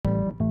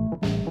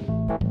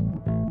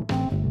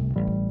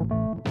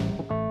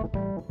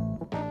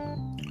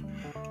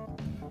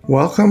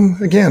Welcome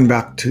again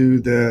back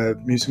to the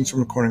Musings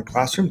from a Corner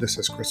Classroom. This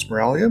is Chris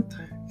Moralia.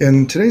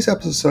 In today's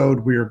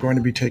episode, we are going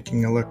to be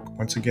taking a look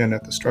once again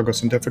at the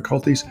struggles and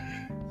difficulties.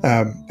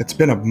 It's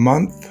been a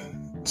month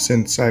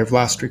since I've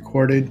last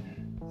recorded,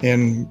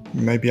 and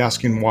you may be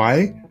asking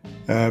why.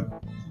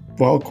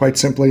 Well, quite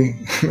simply,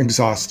 I'm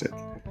exhausted.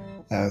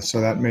 So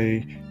that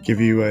may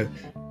give you a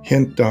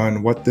hint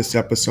on what this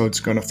episode's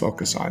going to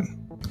focus on.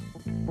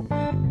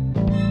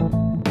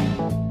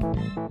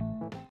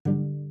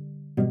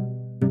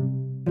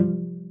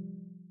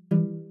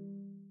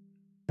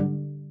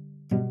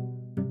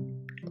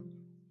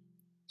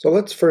 So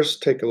let's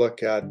first take a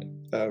look at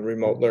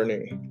remote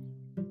learning.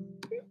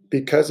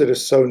 Because it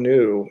is so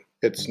new,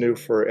 it's new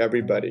for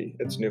everybody.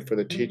 It's new for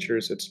the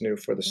teachers, it's new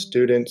for the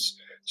students,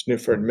 it's new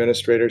for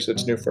administrators,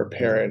 it's new for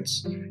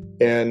parents.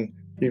 And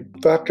you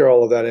factor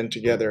all of that in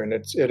together, and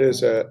it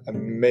is a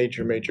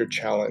major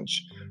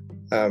challenge.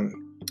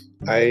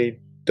 I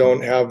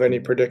don't have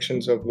any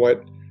predictions of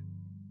what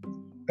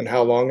and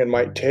how long it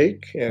might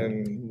take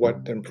and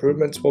what the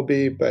improvements will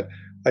be, but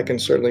I can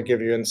certainly give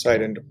you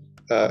insight into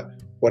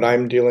what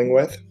I'm dealing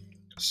with.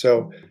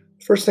 So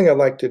first thing I'd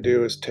like to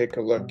do is take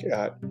a look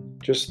at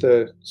just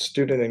the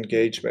student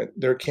engagement.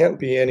 There can't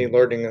be any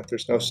learning if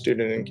there's no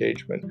student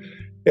engagement.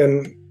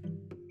 In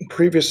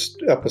previous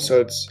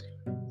episodes,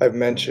 I've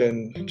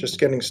mentioned just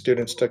getting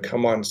students to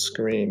come on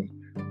screen.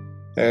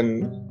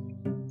 And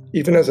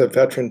even as a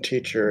veteran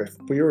teacher, if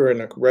we were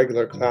in a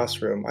regular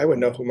classroom, I would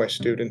know who my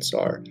students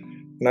are.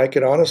 And I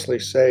could honestly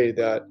say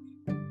that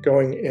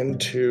going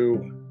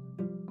into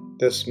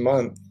this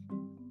month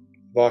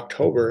of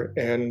October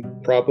and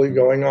probably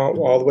going on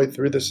all the way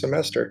through the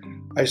semester,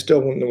 I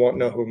still won't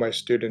know who my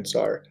students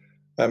are.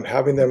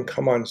 Having them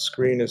come on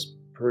screen has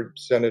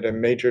presented a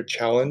major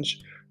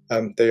challenge.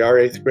 They are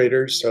eighth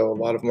graders, so a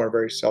lot of them are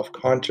very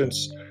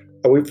self-conscious.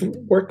 We've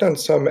worked on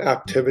some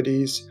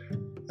activities,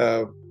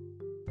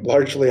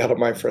 largely out of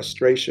my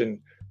frustration,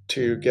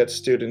 to get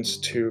students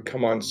to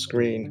come on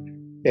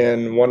screen.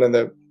 And one of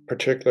the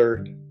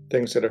particular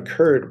things that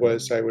occurred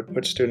was I would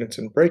put students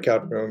in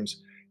breakout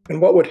rooms, and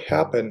what would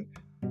happen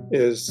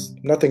is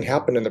nothing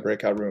happened in the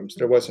breakout rooms.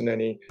 There wasn't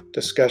any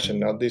discussion.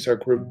 Now, these are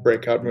group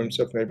breakout rooms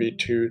of maybe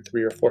 2,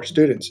 3, or 4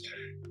 students.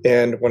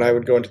 And when I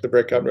would go into the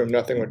breakout room,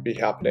 nothing would be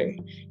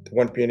happening. There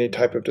wouldn't be any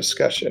type of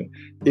discussion.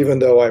 Even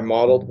though I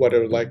modeled what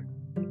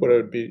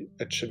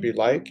it should be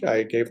like,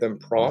 I gave them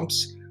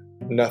prompts,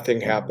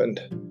 nothing happened.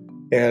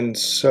 And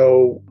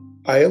so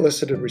I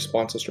elicited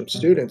responses from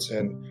students,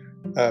 and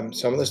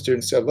some of the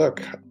students said,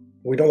 look,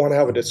 we don't want to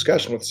have a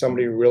discussion with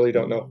somebody who really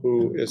don't know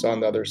who is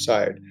on the other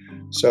side.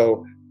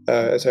 So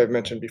as I've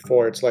mentioned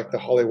before, it's like the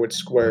Hollywood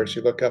squares.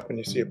 You look up and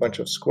you see a bunch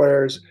of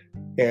squares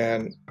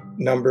and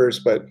numbers,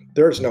 but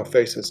there's no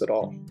faces at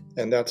all.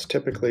 And that's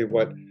typically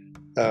what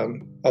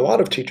a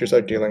lot of teachers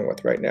are dealing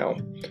with right now.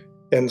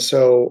 And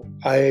so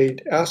I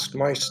asked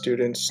my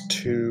students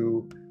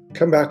to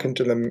come back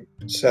into the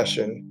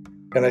session,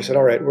 and I said,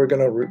 all right, we're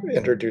going to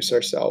introduce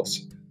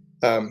ourselves.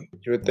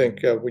 You would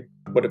think we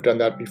would have done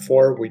that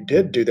before. We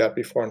did do that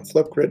before on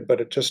Flipgrid, but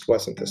it just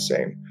wasn't the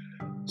same.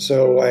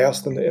 So I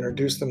asked them to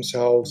introduce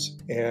themselves,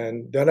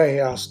 and then I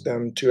asked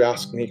them to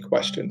ask me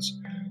questions.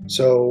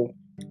 So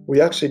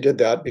we actually did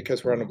that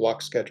because we're on a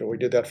block schedule. We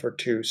did that for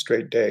 2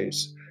 straight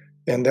days,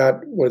 and that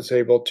was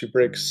able to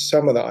break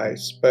some of the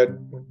ice. But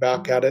we're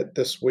back at it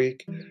this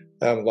week.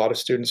 A lot of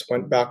students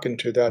went back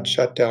into that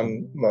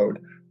shutdown mode.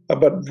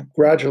 But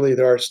gradually,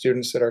 there are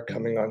students that are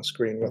coming on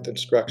screen with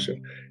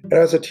instruction. And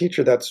as a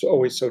teacher, that's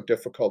always so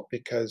difficult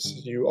because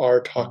you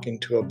are talking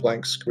to a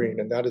blank screen,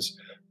 and that is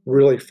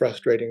really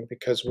frustrating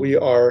because we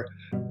are,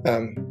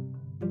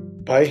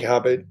 by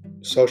habit,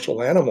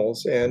 social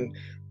animals, and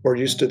we're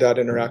used to that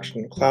interaction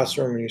in the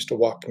classroom. We're used to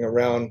walking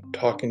around,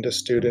 talking to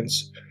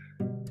students.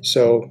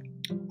 So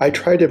I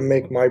try to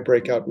make my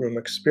breakout room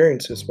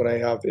experiences when I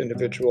have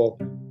individual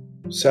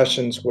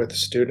sessions with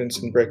students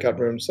in breakout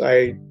rooms.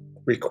 I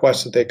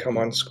request that they come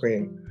on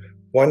screen.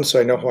 1, so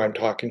I know who I'm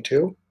talking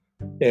to,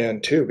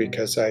 and 2,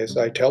 because as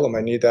I tell them,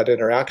 I need that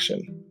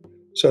interaction.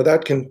 So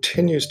that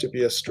continues to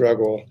be a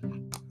struggle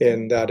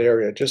in that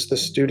area. Just the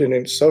student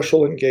and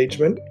social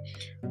engagement,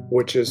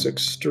 which is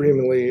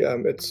extremely,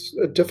 it's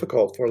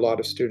difficult for a lot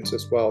of students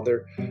as well.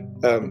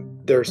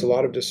 There's a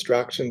lot of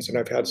distractions, and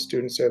I've had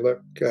students say,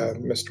 look,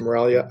 Mr.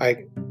 Moralia,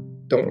 I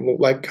don't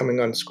like coming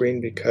on screen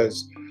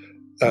because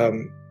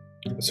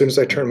as soon as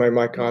I turn my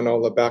mic on,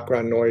 all the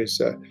background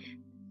noise.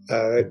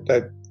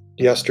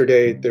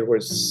 Yesterday, there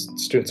was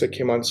students that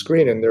came on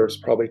screen, and there was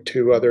probably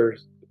 2 other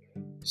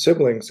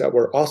siblings that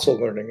were also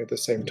learning at the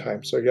same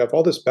time. So you have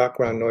all this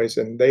background noise,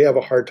 and they have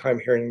a hard time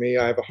hearing me.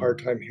 I have a hard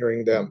time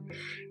hearing them.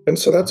 And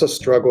so that's a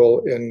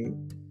struggle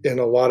in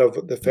a lot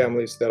of the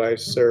families that I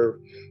serve.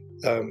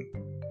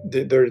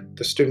 The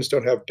students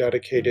don't have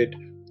dedicated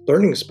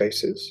learning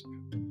spaces,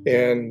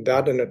 and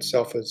that in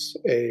itself is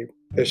a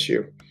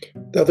issue.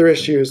 The other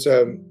issue is,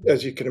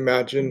 as you can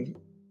imagine,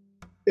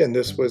 and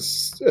this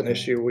was an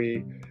issue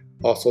we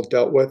also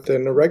dealt with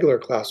in the regular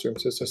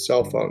classrooms, is the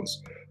cell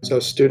phones. So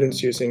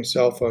students using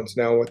cell phones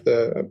now with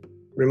the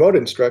remote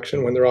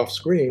instruction, when they're off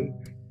screen,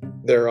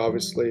 they're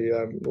obviously,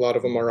 a lot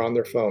of them are on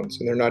their phones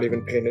and they're not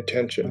even paying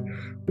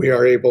attention. We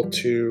are able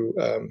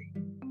to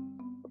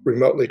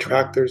remotely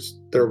track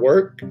their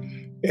work,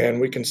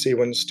 and we can see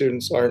when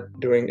students aren't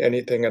doing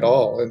anything at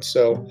all. And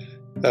so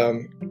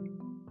um,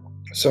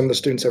 some of the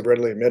students have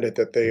readily admitted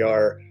that they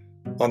are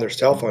on their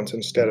cell phones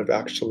instead of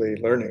actually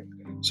learning.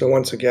 So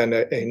once again,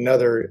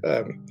 another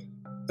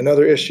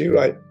issue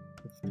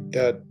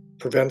that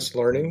prevents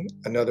learning,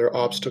 another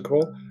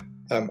obstacle.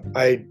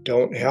 I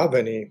don't have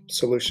any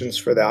solutions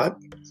for that.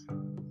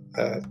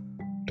 Uh,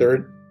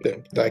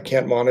 I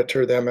can't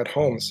monitor them at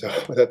home, so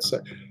that's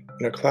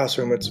in a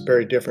classroom. It's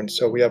very different.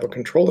 So we have a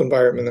controlled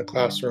environment in the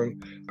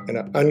classroom and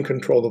an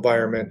uncontrolled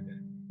environment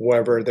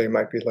wherever they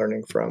might be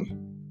learning from.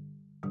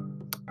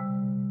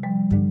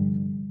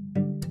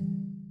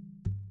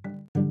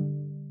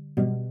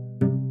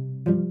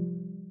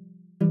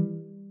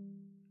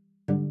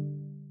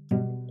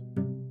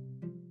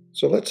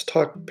 So let's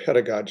talk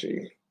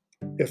pedagogy.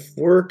 If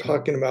we're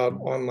talking about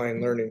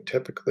online learning,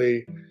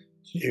 typically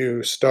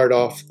you start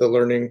off the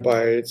learning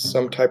by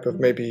some type of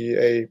maybe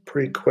a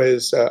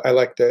pre-quiz. I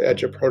like the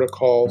EDGE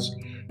protocols,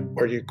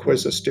 where you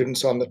quiz the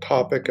students on the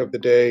topic of the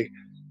day,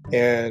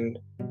 and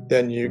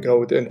then you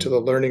go into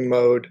the learning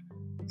mode,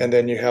 and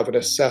then you have an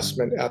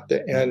assessment at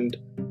the end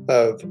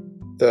of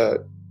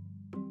the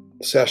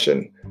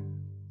session.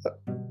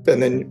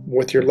 And then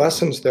with your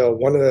lessons, though,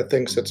 one of the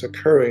things that's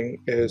occurring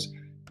is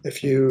if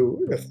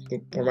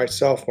for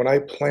myself, when I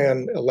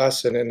plan a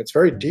lesson and it's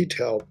very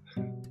detailed,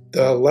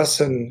 the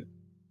lesson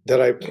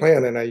that I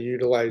plan, and I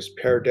utilize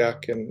Pear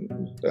Deck and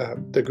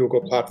the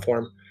Google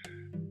platform,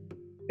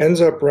 ends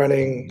up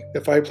running,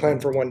 if I plan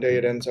for one day,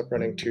 it ends up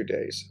running 2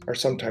 days or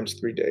sometimes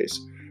 3 days.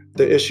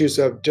 The issues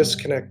of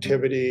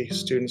disconnectivity,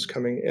 students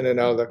coming in and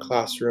out of the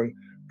classroom,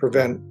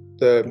 prevent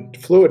the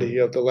fluidity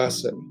of the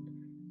lesson.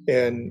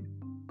 And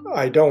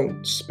I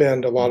don't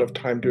spend a lot of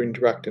time doing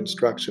direct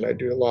instruction.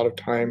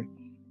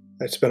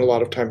 I spend a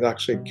lot of time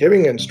actually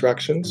giving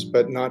instructions,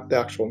 but not the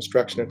actual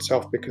instruction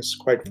itself, because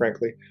quite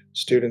frankly,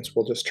 students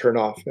will just turn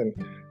off. And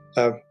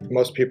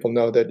most people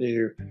know that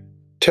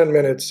 10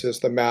 minutes is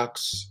the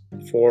max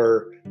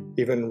for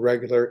even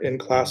regular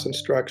in-class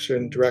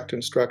instruction, direct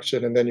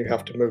instruction, and then you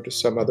have to move to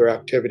some other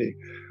activity.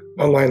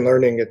 Online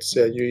learning, it's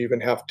you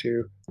even have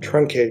to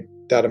truncate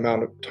that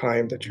amount of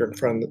time that you're in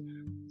front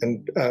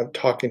and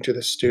talking to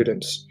the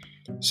students.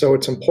 So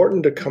it's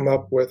important to come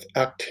up with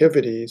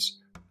activities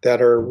that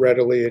are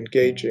readily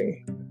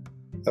engaging.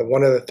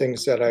 One of the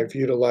things that I've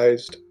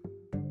utilized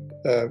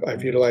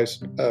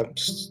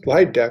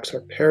slide decks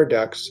or Pear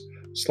Decks,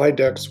 slide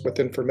decks with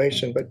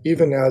information, but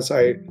even as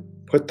I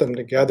put them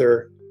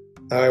together,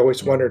 I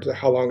always wondered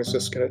how long is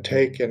this going to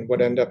take, and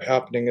what ended up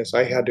happening is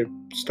I had to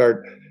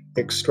start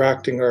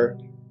extracting or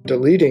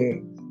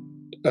deleting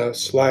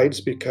slides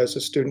because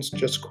the students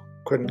just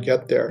couldn't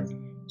get there.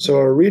 So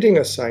a reading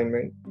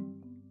assignment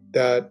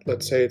that,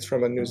 let's say it's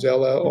from a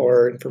Newsela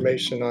or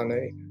information on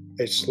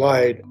a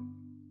slide,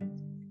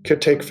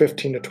 could take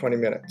 15 to 20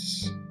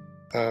 minutes.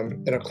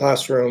 In a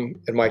classroom,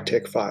 it might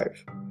take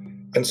 5.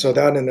 And so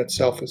that in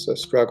itself is a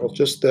struggle.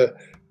 Just the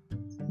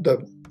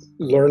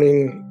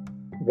learning,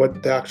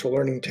 what the actual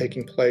learning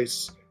taking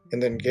place,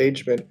 and the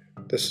engagement,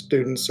 the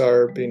students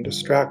are being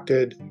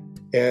distracted,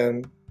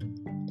 and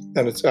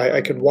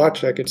I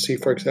could see,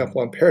 for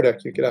example, on Pear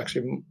Deck, you could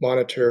actually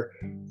monitor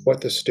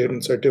what the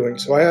students are doing.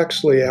 So I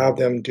actually have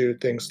them do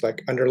things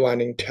like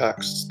underlining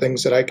text,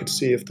 things that I could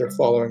see if they're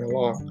following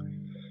along.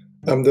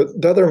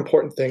 The other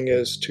important thing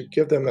is to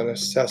give them an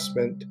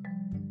assessment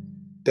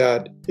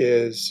that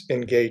is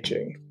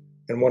engaging.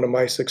 And one of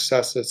my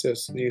successes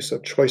is the use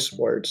of choice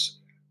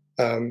words,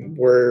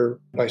 where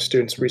my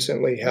students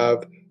recently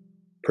have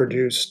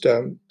produced,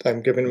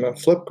 I'm giving them a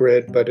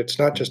Flipgrid, but it's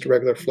not just a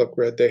regular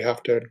Flipgrid. They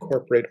have to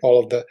incorporate all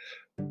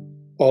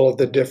of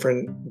the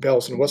different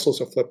bells and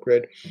whistles of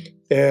Flipgrid.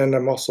 And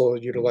I'm also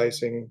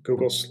utilizing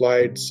Google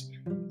Slides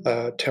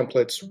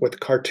templates with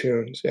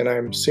cartoons, and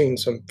I'm seeing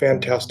some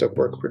fantastic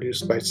work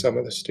produced by some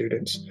of the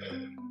students.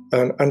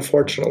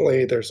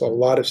 Unfortunately, there's a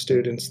lot of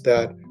students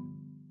that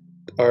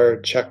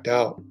are checked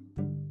out.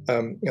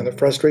 And the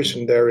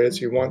frustration there is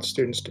you want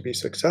students to be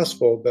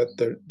successful, but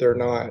they're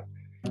not.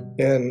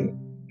 And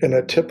in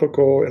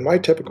my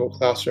typical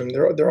classroom,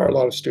 there are a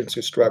lot of students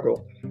who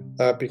struggle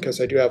because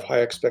I do have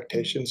high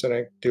expectations and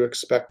I do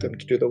expect them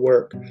to do the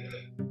work.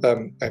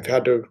 I've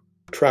had to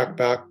track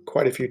back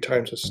quite a few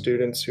times with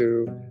students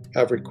who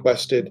have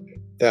requested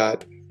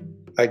that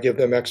I give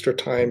them extra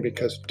time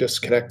because of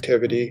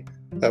disconnectivity.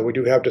 We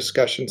do have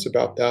discussions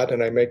about that,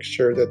 and I make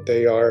sure that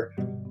they are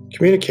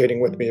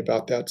communicating with me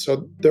about that.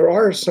 So there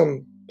are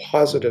some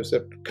positives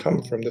that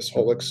come from this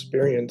whole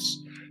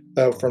experience.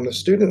 From the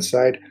student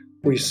side,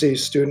 we see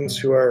students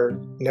who are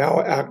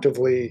now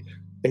actively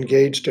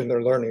engaged in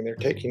their learning. They're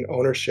taking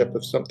ownership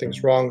if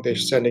something's wrong. They're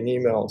sending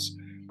emails.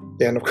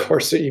 And of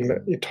course,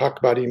 you talk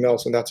about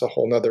emails, and that's a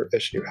whole nother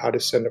issue, how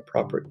to send a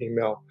proper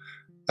email.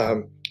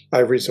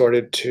 I've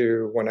resorted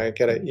to, when I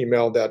get an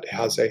email that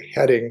has a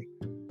heading,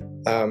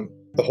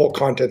 the whole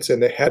content's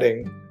in the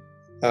heading,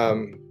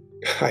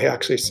 I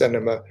actually send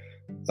them a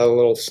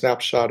little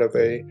snapshot of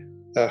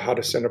how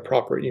to send a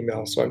proper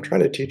email. So I'm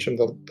trying to teach them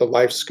the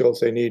life skills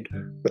they need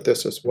with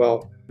this as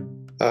well.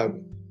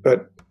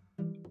 But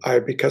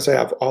because I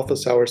have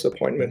office hours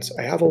appointments,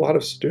 I have a lot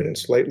of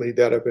students lately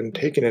that have been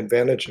taking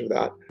advantage of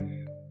that,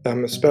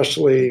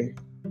 especially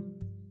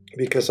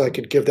because I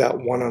could give that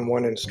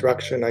one-on-one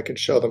instruction. I could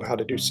show them how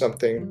to do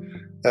something.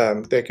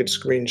 They could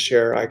screen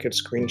share, I could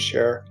screen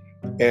share,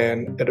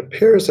 and it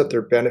appears that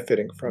they're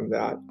benefiting from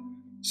that.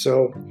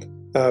 So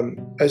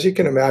as you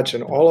can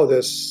imagine, all of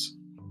this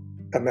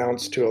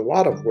amounts to a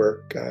lot of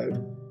work,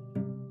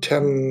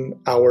 10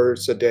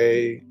 hours a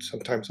day,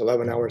 sometimes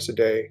 11 hours a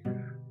day,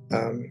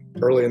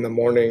 early in the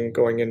morning,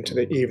 going into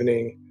the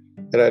evening,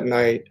 and at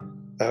night,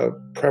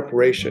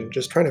 preparation,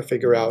 just trying to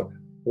figure out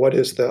what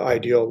is the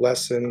ideal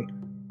lesson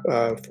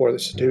for the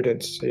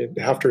students. You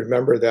have to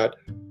remember that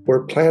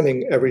we're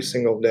planning every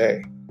single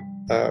day.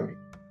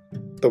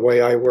 The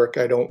way I work,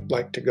 I don't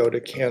like to go to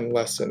canned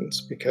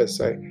lessons because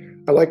I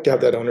like to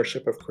have that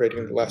ownership of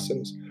creating the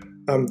lessons.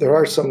 There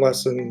are some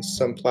lessons,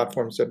 some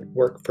platforms that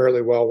work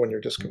fairly well when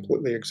you're just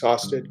completely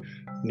exhausted.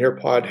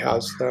 Nearpod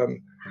has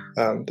them.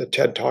 The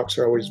TED Talks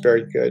are always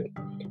very good.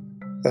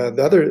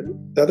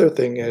 The other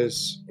thing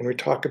is when we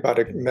talk about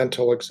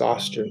mental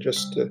exhaustion,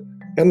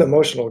 and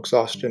emotional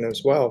exhaustion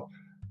as well.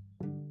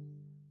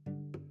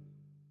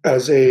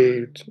 As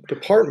a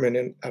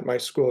department at my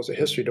school, as a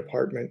history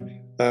department,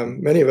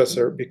 many of us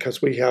are,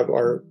 because we have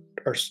our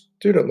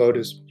student load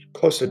is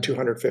close to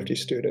 250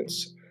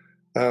 students.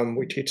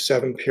 We teach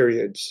 7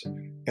 periods,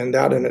 and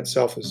that in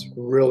itself is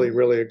really,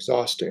 really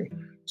exhausting.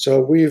 So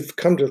we've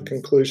come to the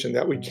conclusion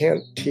that we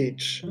can't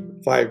teach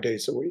 5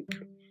 days a week.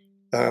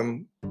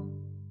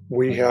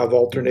 We have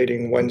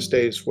alternating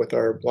Wednesdays with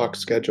our block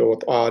schedule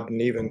with odd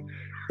and even,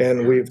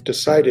 and we've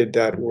decided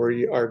that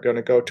we are going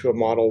to go to a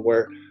model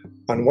where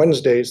on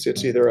Wednesdays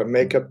it's either a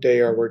makeup day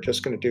or we're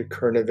just going to do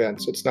current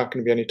events. It's not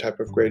going to be any type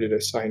of graded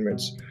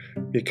assignments,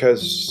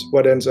 because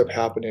what ends up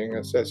happening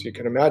is, as you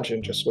can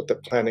imagine, just with the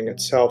planning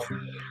itself,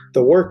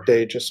 the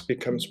workday just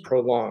becomes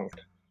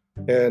prolonged,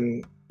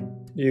 and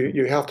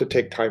you have to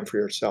take time for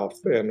yourself.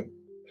 And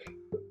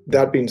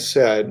that being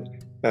said,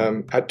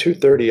 at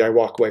 2:30 I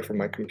walk away from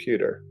my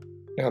computer.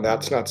 Now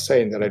that's not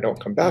saying that I don't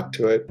come back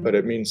to it, but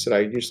it means that I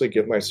usually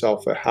give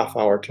myself a half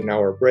hour to an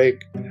hour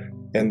break,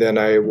 and then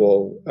I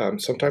will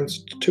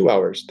sometimes 2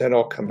 hours. Then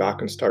I'll come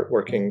back and start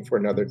working for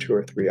another 2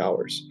 or 3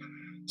 hours.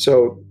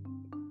 So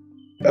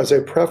as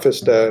I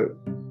prefaced the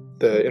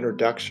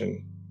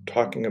introduction,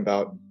 talking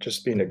about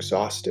just being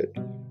exhausted,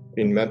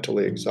 being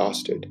mentally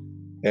exhausted,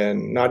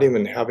 and not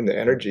even having the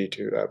energy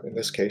to, in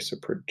this case, to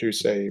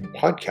produce a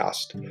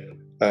podcast.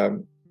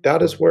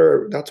 That's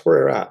where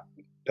we're at.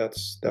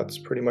 That's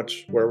pretty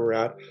much where we're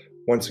at.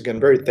 Once again,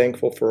 very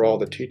thankful for all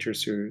the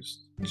teachers who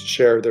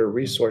share their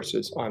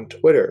resources on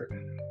Twitter,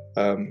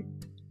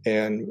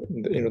 and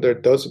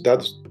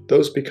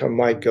those become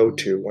my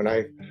go-to when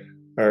I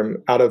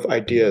am out of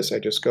ideas. I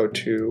just go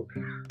to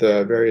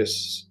the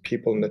various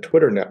people in the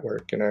Twitter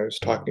network. And I was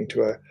talking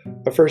to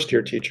a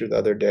first-year teacher the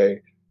other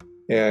day,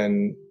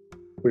 and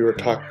we were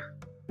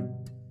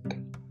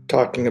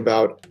talking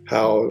about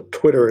how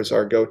Twitter is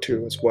our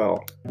go-to as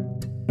well.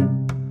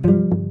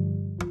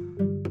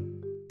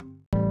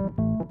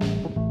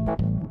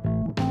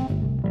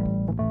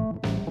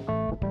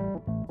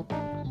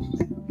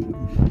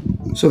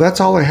 So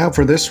that's all I have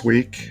for this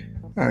week.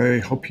 I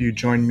hope you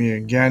join me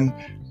again.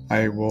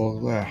 I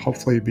will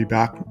hopefully be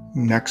back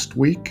next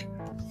week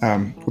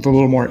with a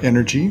little more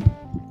energy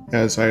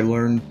as I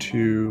learn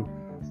to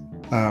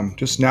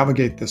just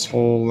navigate this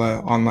whole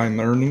online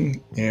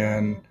learning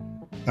and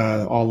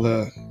all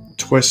the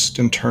twists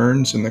and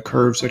turns and the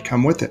curves that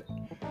come with it.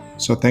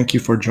 So thank you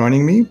for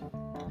joining me,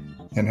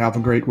 and have a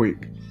great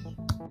week.